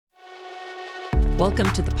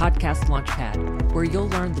Welcome to the Podcast Launchpad, where you'll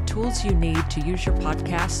learn the tools you need to use your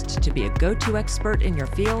podcast to be a go-to expert in your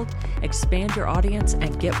field, expand your audience,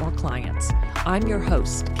 and get more clients. I'm your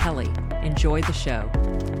host, Kelly. Enjoy the show.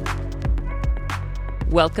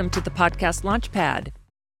 Welcome to the Podcast Launchpad.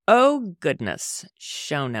 Oh, goodness,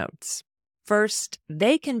 show notes. First,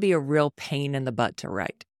 they can be a real pain in the butt to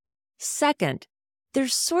write. Second,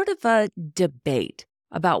 there's sort of a debate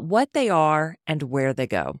about what they are and where they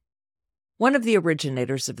go. One of the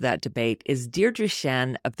originators of that debate is Deirdre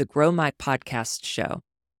Tshien of the Grow My Podcast show.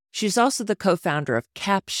 She's also the co-founder of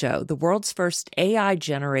Capsho, the world's first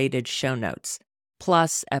AI-generated show notes,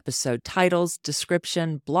 plus episode titles,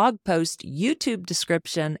 description, blog post, YouTube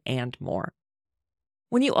description, and more.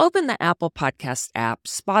 When you open the Apple Podcast app,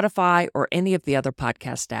 Spotify, or any of the other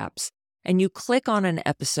podcast apps, and you click on an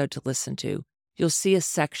episode to listen to, you'll see a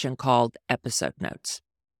section called Episode Notes.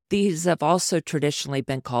 These have also traditionally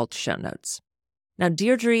been called show notes. Now,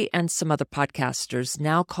 Deirdre and some other podcasters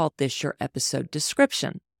now call this your episode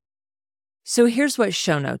description. So here's what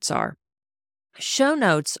show notes are. Show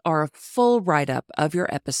notes are a full write-up of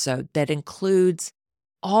your episode that includes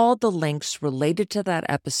all the links related to that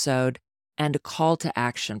episode and a call to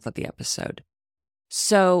action for the episode.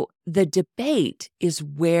 So the debate is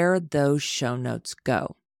where those show notes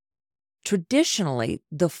go. Traditionally,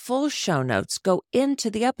 the full show notes go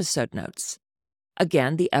into the episode notes.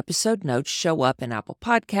 Again, the episode notes show up in Apple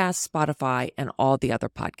Podcasts, Spotify, and all the other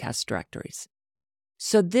podcast directories.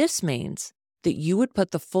 So this means that you would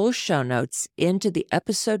put the full show notes into the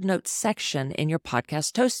episode notes section in your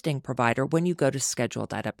podcast hosting provider when you go to schedule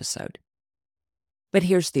that episode. But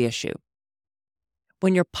here's the issue.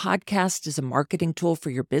 When your podcast is a marketing tool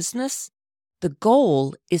for your business, the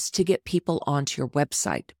goal is to get people onto your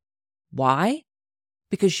website. Why?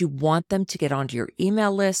 Because you want them to get onto your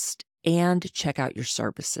email list and check out your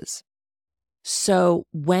services. So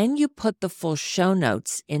when you put the full show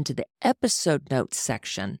notes into the episode notes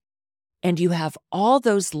section, and you have all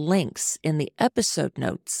those links in the episode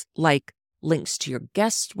notes, like links to your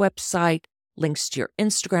guest website, links to your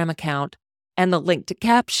Instagram account, and the link to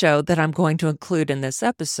Capsho that I'm going to include in this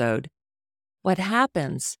episode, what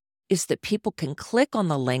happens is that people can click on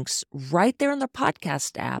the links right there in their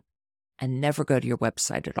podcast app and never go to your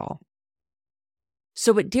website at all.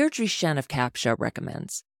 So what Deirdre Tshien of Capsho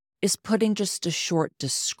recommends is putting just a short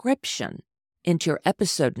description into your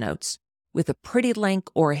episode notes with a pretty link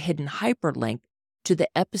or a hidden hyperlink to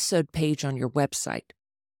the episode page on your website.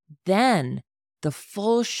 Then the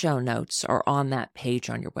full show notes are on that page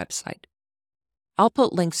on your website. I'll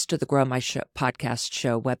put links to the Grow My Podcast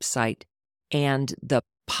show website and the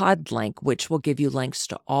pod link, which will give you links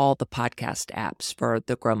to all the podcast apps for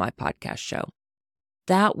the Grow My Podcast show.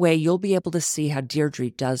 That way, you'll be able to see how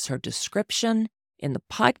Deirdre does her description in the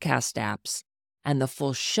podcast apps and the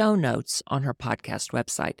full show notes on her podcast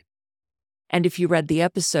website. And if you read the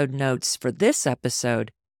episode notes for this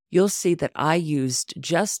episode, you'll see that I used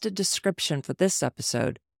just a description for this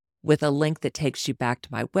episode with a link that takes you back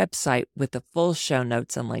to my website with the full show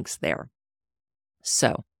notes and links there.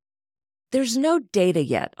 So, there's no data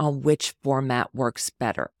yet on which format works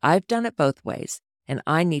better. I've done it both ways, and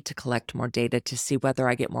I need to collect more data to see whether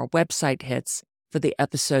I get more website hits for the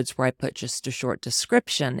episodes where I put just a short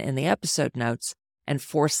description in the episode notes and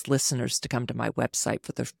force listeners to come to my website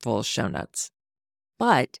for the full show notes.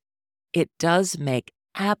 But it does make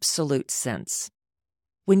absolute sense.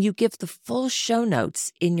 When you give the full show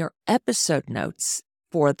notes in your episode notes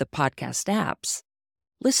for the podcast apps,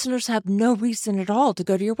 listeners have no reason at all to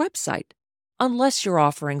go to your website, unless you're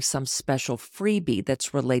offering some special freebie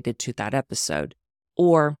that's related to that episode,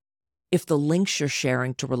 or if the links you're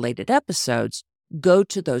sharing to related episodes go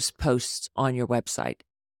to those posts on your website.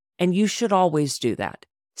 And you should always do that.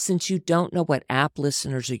 Since you don't know what app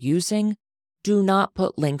listeners are using, do not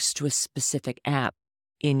put links to a specific app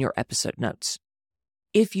in your episode notes.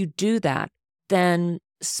 If you do that, then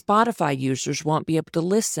Spotify users won't be able to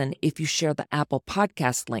listen if you share the Apple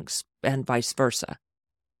Podcast links and vice versa.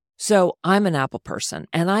 So I'm an Apple person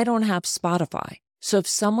and I don't have Spotify. So if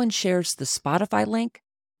someone shares the Spotify link,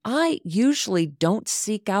 I usually don't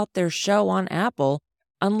seek out their show on Apple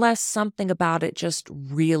unless something about it just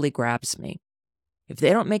really grabs me. If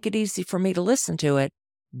they don't make it easy for me to listen to it,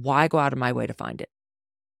 why go out of my way to find it?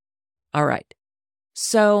 All right.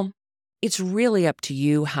 So it's really up to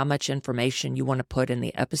you how much information you want to put in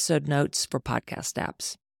the episode notes for podcast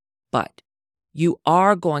apps. But you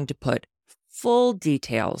are going to put full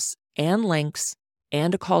details and links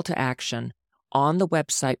and a call to action on the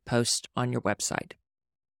website post on your website.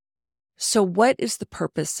 So what is the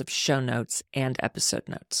purpose of show notes and episode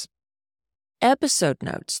notes? episode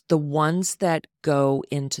notes, the ones that go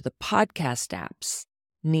into the podcast apps,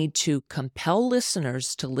 need to compel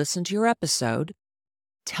listeners to listen to your episode,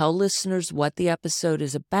 tell listeners what the episode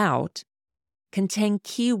is about, contain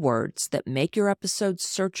keywords that make your episode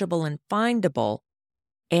searchable and findable,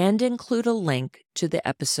 and include a link to the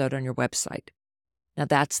episode on your website. Now,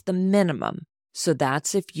 that's the minimum. So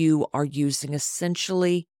that's if you are using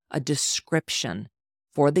essentially a description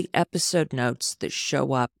for the episode notes that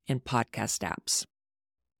show up in podcast apps.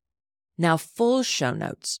 Now, full show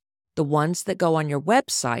notes, the ones that go on your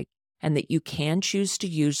website and that you can choose to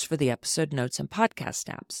use for the episode notes in podcast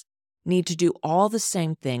apps, need to do all the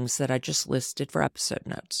same things that I just listed for episode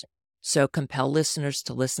notes. So compel listeners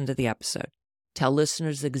to listen to the episode. Tell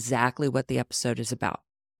listeners exactly what the episode is about.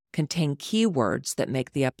 Contain keywords that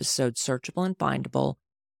make the episode searchable and findable,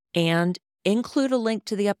 and include a link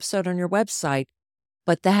to the episode on your website,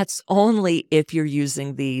 but that's only if you're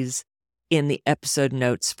using these in the episode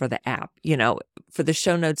notes for the app. For the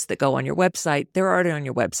show notes that go on your website, they're already on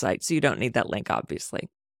your website, so you don't need that link, obviously.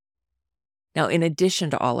 Now, in addition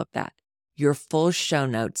to all of that, your full show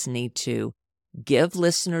notes need to give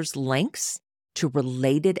listeners links to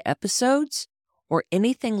related episodes or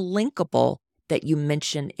anything linkable that you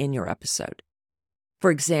mention in your episode. For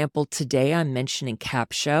example, today I'm mentioning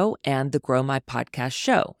Capsho and the Grow My Podcast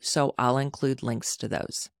show, so I'll include links to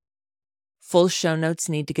those. Full show notes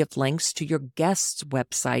need to give links to your guest's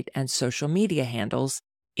website and social media handles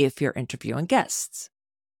if you're interviewing guests.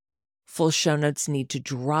 Full show notes need to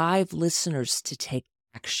drive listeners to take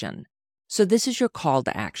action. So this is your call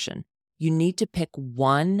to action. You need to pick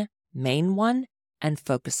one main one and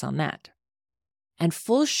focus on that. And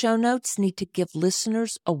full show notes need to give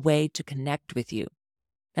listeners a way to connect with you.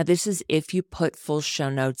 Now, this is if you put full show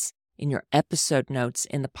notes in your episode notes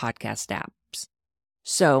in the podcast apps.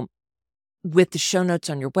 So with the show notes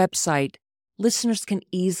on your website, listeners can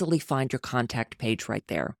easily find your contact page right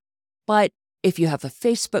there. But if you have a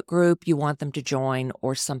Facebook group you want them to join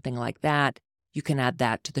or something like that, you can add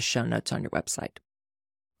that to the show notes on your website.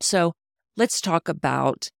 So let's talk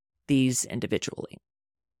about these individually.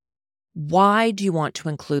 Why do you want to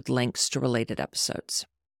include links to related episodes?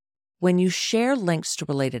 When you share links to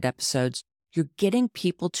related episodes, you're getting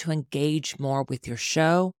people to engage more with your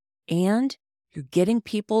show, and you're getting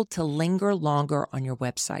people to linger longer on your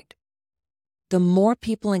website. The more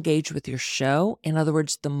people engage with your show, in other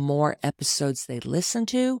words, the more episodes they listen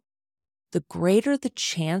to, the greater the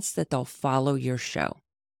chance that they'll follow your show.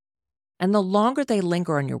 And the longer they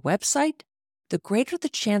linger on your website, the greater the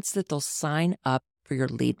chance that they'll sign up for your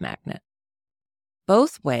lead magnet.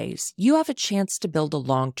 Both ways, you have a chance to build a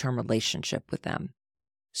long-term relationship with them.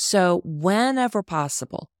 So whenever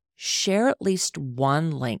possible, share at least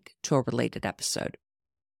one link to a related episode.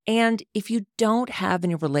 And if you don't have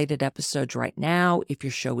any related episodes right now, if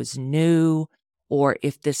your show is new, or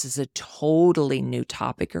if this is a totally new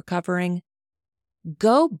topic you're covering,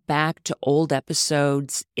 go back to old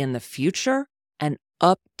episodes in the future and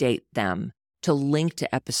update them to link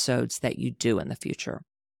to episodes that you do in the future.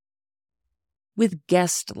 With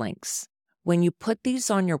guest links, when you put these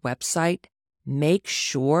on your website, make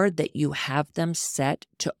sure that you have them set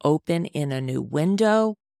to open in a new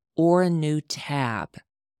window or a new tab.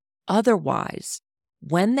 Otherwise,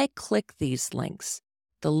 when they click these links,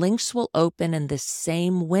 the links will open in the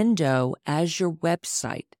same window as your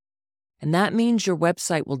website. And that means your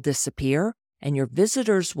website will disappear and your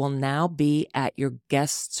visitors will now be at your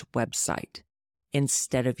guest's website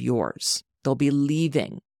instead of yours. They'll be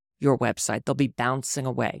leaving your website. They'll be bouncing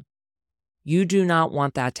away. You do not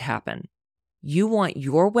want that to happen. You want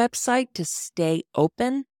your website to stay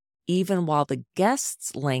open even while the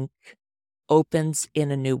guest's link opens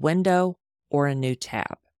in a new window or a new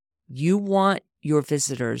tab. You want your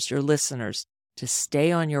visitors, your listeners, to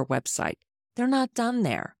stay on your website. They're not done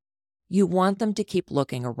there. You want them to keep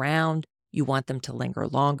looking around. You want them to linger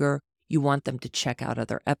longer. You want them to check out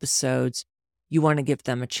other episodes. You want to give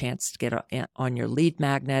them a chance to get on your lead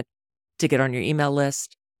magnet, to get on your email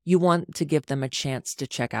list. You want to give them a chance to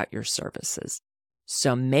check out your services.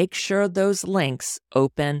 So make sure those links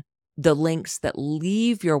open, the links that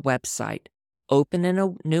leave your website, open in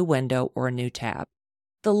a new window or a new tab.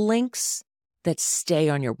 The links that stay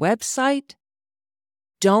on your website,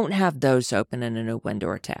 don't have those open in a new window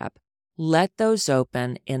or tab. Let those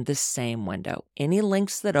open in the same window. Any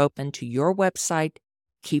links that open to your website,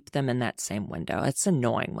 keep them in that same window. It's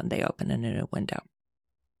annoying when they open in a new window.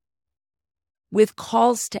 With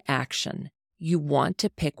calls to action, you want to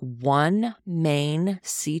pick one main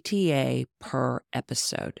CTA per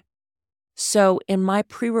episode. So in my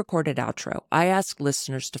pre-recorded outro, I ask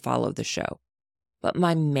listeners to follow the show. but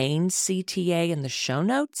my main CTA in the show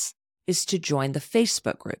notes is to join the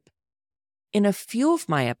Facebook group. In a few of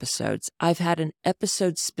my episodes, I've had an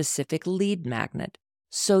episode-specific lead magnet.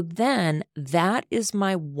 So then that is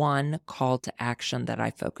my one call to action that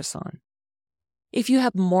I focus on. If you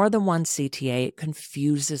have more than one CTA, it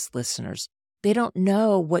confuses listeners. They don't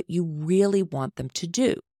know what you really want them to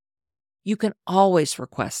do. You can always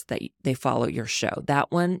request that they follow your show.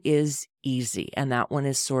 That one is easy, and that one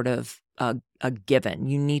is sort of a given.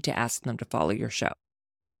 You need to ask them to follow your show.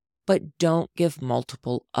 But don't give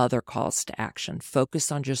multiple other calls to action.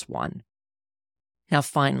 Focus on just one. Now,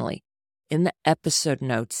 finally, in the episode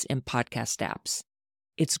notes in podcast apps,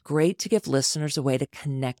 it's great to give listeners a way to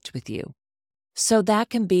connect with you. So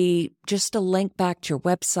that can be just a link back to your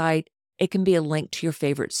website. It can be a link to your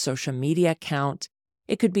favorite social media account.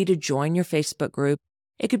 It could be to join your Facebook group.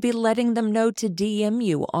 It could be letting them know to DM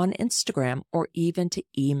you on Instagram or even to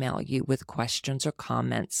email you with questions or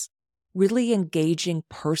comments. Really engaging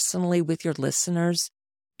personally with your listeners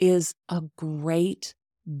is a great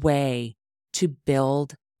way to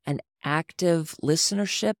build an active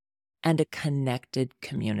listenership and a connected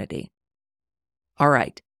community. All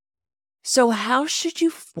right. So how should you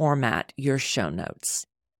format your show notes?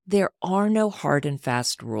 There are no hard and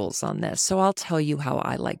fast rules on this, so I'll tell you how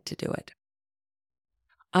I like to do it.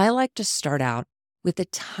 I like to start out with a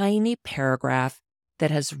tiny paragraph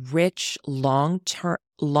that has rich, long-tail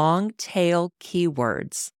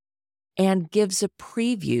keywords and gives a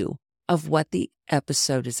preview of what the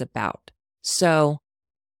episode is about. So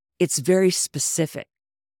it's very specific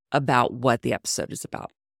about what the episode is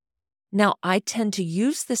about. Now, I tend to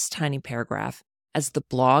use this tiny paragraph as the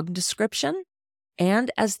blog description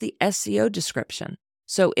and as the SEO description.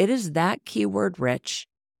 So it is that keyword rich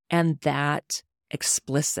and that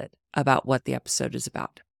explicit about what the episode is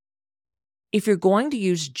about. If you're going to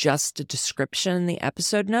use just a description in the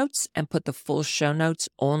episode notes and put the full show notes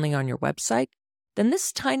only on your website, then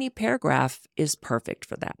this tiny paragraph is perfect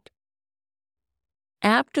for that.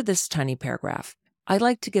 After this tiny paragraph, I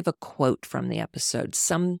like to give a quote from the episode,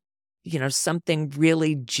 something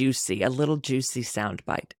really juicy, a little juicy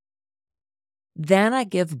soundbite. Then I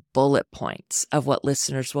give bullet points of what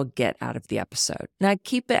listeners will get out of the episode. Now I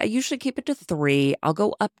usually keep it to 3. I'll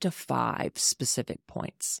go up to 5 specific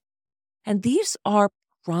points. And these are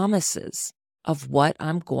promises of what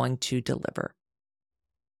I'm going to deliver.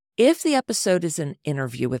 If the episode is an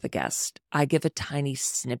interview with a guest, I give a tiny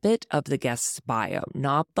snippet of the guest's bio,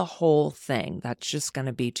 not the whole thing. That's just going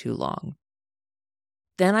to be too long.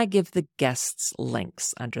 Then I give the guest's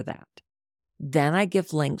links under that. Then I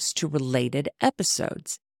give links to related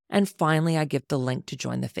episodes. And finally, I give the link to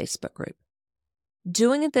join the Facebook group.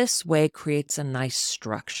 Doing it this way creates a nice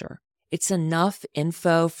structure. It's enough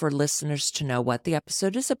info for listeners to know what the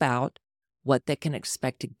episode is about, what they can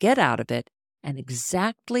expect to get out of it, and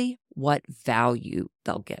exactly what value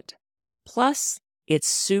they'll get. Plus, it's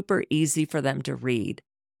super easy for them to read.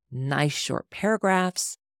 Nice short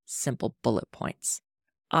paragraphs, simple bullet points.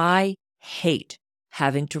 I hate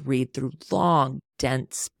having to read through long,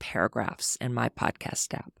 dense paragraphs in my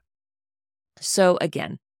podcast app. So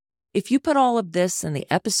again, if you put all of this in the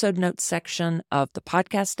episode notes section of the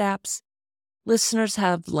podcast apps, listeners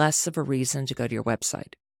have less of a reason to go to your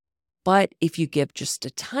website. But if you give just a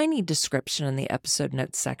tiny description in the episode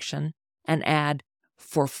notes section and add,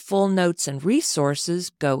 for full notes and resources,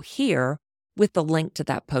 go here with the link to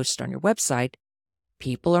that post on your website,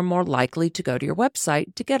 people are more likely to go to your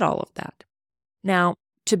website to get all of that. Now,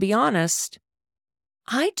 to be honest,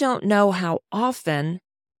 I don't know how often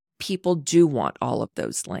people do want all of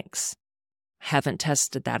those links. Haven't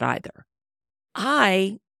tested that either.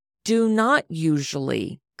 I do not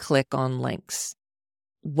usually click on links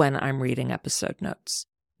when I'm reading episode notes.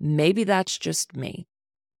 Maybe that's just me.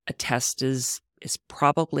 A test is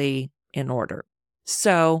probably in order.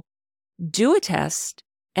 So do a test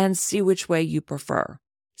and see which way you prefer.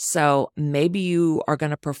 So maybe you are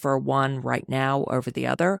going to prefer one right now over the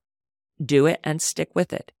other. Do it and stick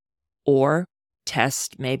with it. Or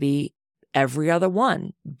test maybe every other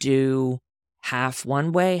one. Do half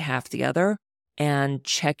one way, half the other, and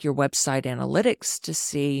check your website analytics to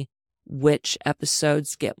see which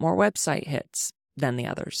episodes get more website hits than the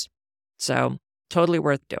others. So totally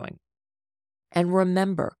worth doing. And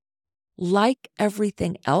remember, like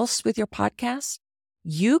everything else with your podcast,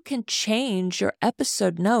 you can change your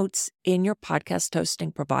episode notes in your podcast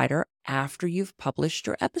hosting provider after you've published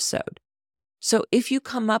your episode. So if you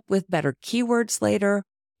come up with better keywords later,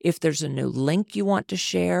 if there's a new link you want to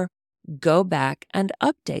share, go back and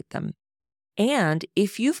update them. And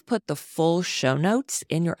if you've put the full show notes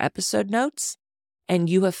in your episode notes and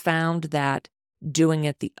you have found that doing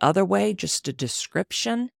it the other way, just a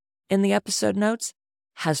description in the episode notes,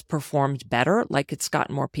 has performed better, like it's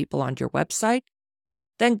gotten more people onto your website,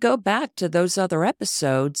 then go back to those other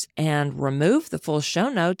episodes and remove the full show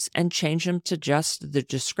notes and change them to just the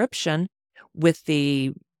description with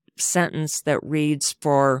the sentence that reads,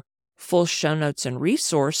 for full show notes and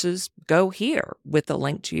resources, go here, with the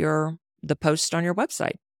link to the post on your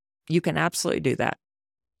website. You can absolutely do that.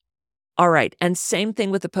 All right. And same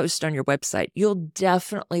thing with the post on your website. You'll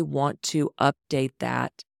definitely want to update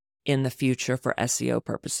that in the future for SEO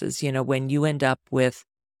purposes. When you end up with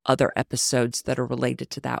other episodes that are related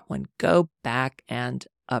to that one, go back and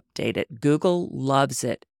update it. Google loves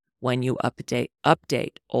it when you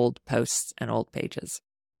update old posts and old pages.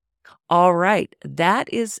 All right.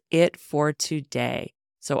 That is it for today.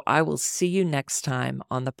 So I will see you next time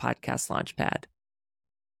on the Podcast Launchpad.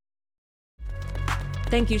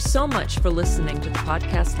 Thank you so much for listening to the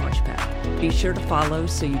Podcast Launchpad. Be sure to follow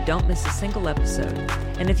so you don't miss a single episode.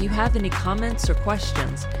 And if you have any comments or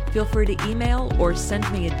questions, feel free to email or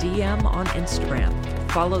send me a DM on Instagram.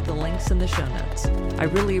 Follow the links in the show notes. I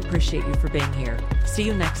really appreciate you for being here. See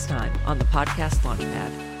you next time on the Podcast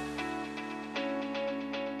Launchpad.